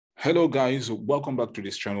Hello guys, welcome back to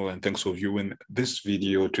this channel and thanks for viewing this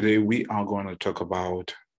video. Today we are going to talk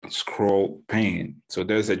about ScrollPane. So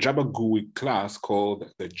there's a Java GUI class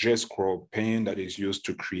called the JScrollPane that is used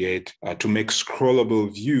to create, to make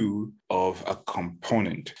scrollable view of a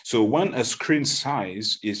component. So when a screen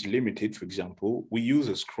size is limited, for example, we use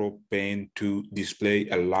a ScrollPane to display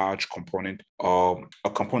a large component or a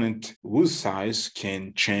component whose size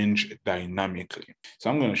can change dynamically. So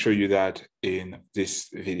I'm going to show you that in this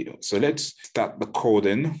video. So let's start the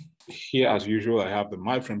coding. Here, as usual, I have the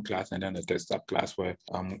myFrame class and then the test-app class where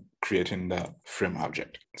I'm creating the frame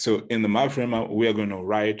object. So in the myFrame, we are going to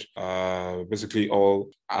write basically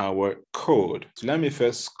all our code. So let me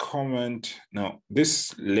first comment. Now,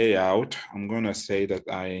 this layout, I'm going to say that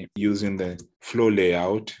I'm using the flow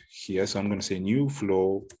layout here. So I'm going to say new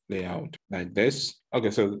flow layout like this.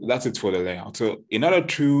 Okay, so that's it for the layout. So in order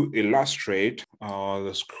to illustrate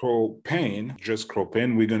the ScrollPane, just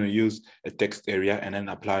ScrollPane, we're going to use a text area and then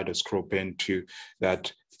apply the ScrollPane to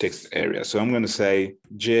that text area. So I'm going to say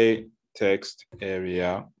JText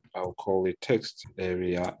area. I'll call it text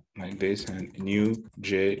area like this and new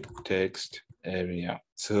JText area.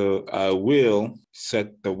 So I will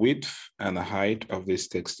set the width and the height of this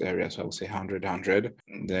text area. So I'll say 100, 100,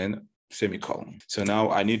 and then semicolon. So now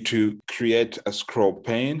I need to create a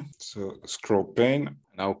ScrollPane. So ScrollPane,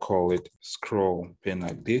 and I'll call it ScrollPane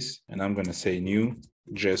like this. And I'm going to say new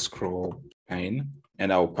JScrollPane,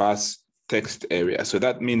 and I'll pass text area. So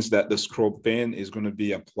that means that the ScrollPane is going to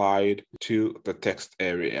be applied to the text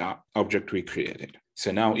area object we created.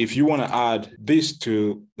 So now if you want to add this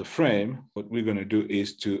to the frame, what we're going to do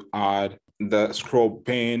is to add the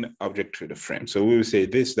ScrollPane object to the frame. So we will say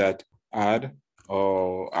this, that add,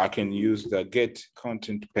 or I can use the get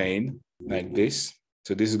content pane like this.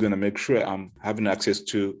 So this is going to make sure I'm having access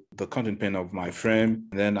to the content pane of my frame.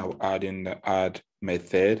 And then I'll add in the add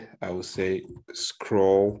method. I will say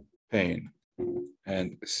ScrollPane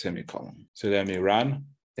and semicolon. So let me run.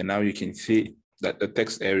 And now you can see that the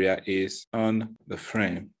text area is on the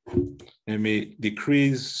frame. Let me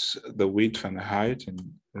decrease the width and the height and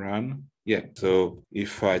run. Yeah, so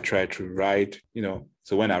if I try to write,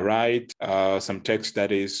 so when I write some text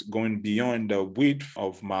that is going beyond the width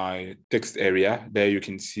of my text area, there you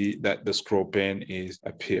can see that the ScrollPane is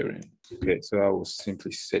appearing. Okay, so I will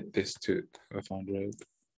simply set this to 500,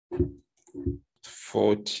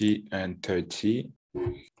 40, and 30.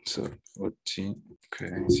 So 40,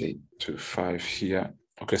 okay, let's say to 5 here.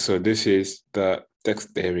 Okay, so this is the text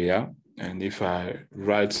area. And if I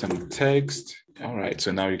write some text, all right,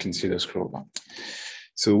 so now you can see the scroll bar.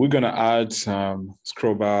 So we're going to add some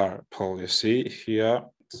scroll bar policy here.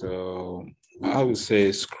 So I would say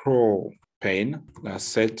ScrollPane, that's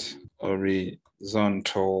set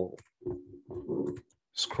horizontal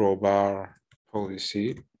scroll bar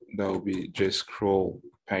policy. That will be just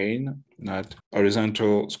ScrollPane, not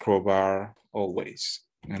horizontal scroll bar always.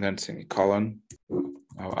 And then semicolon.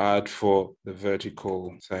 I'll add for the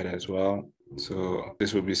vertical side as well. So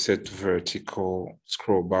this will be set vertical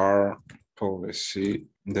scroll bar policy,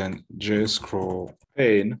 then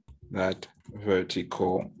JScrollPane, that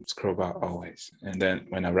vertical scroll bar always. And then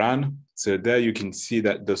when I run, so there you can see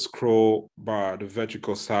that the scroll bar, the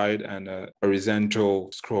vertical side and the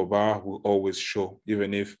horizontal scroll bar will always show,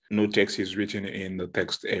 even if no text is written in the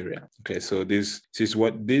text area. Okay, so this is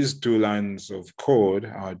what these two lines of code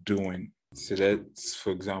are doing. So let's,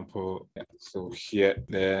 for example, so here,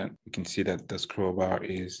 there, you can see that the scroll bar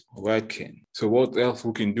is working. So what else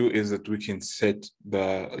we can do is that we can set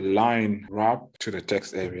the line wrap to the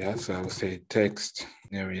text area. So I'll say text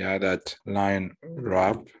area, that line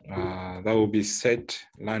wrap, that will be set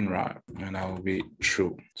line wrap, and that will be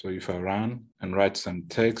true. So if I run and write some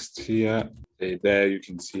text here, there you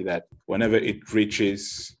can see that whenever it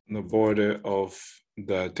reaches the border of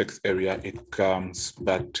the text area, it comes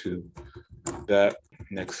back to the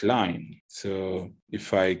next line. So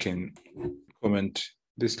if I can comment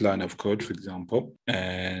this line of code, for example,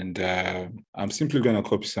 and I'm simply going to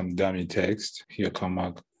copy some dummy text here, come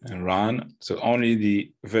back and run. So only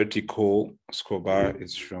the vertical scroll bar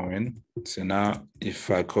is showing. So now if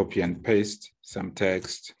I copy and paste some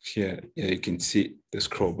text here, you can see the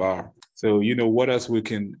scroll bar. So what else we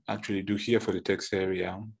can actually do here for the text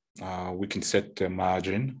area? We can set the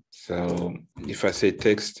margin. So if I say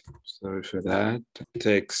text, sorry for that,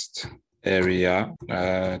 text area,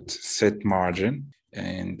 set margin,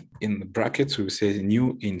 and in the brackets we will say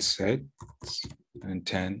new insert, and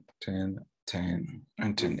 10, 10, 10,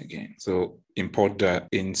 and 10 again. So import the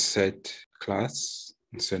insert class.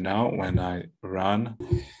 So now when I run,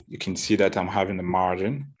 you can see that I'm having a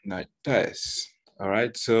margin like this. All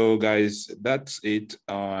right, so guys, that's it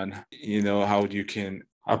on, how you can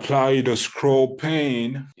apply the scroll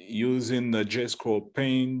pane using the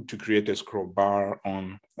JScrollPane to create a scroll bar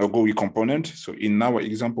on a GUI component. So in our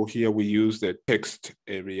example here, we use the text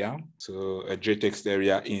area, so a JText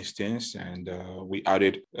area instance, and we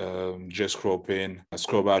added JScrollPane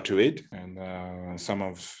scroll bar to it, and some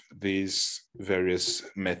of these various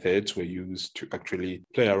methods were used to actually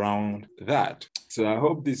play around that. So I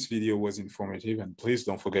hope this video was informative, and please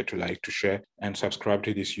don't forget to like, to share, and subscribe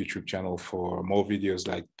to this YouTube channel for more videos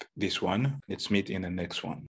like this one. Let's meet in the next one.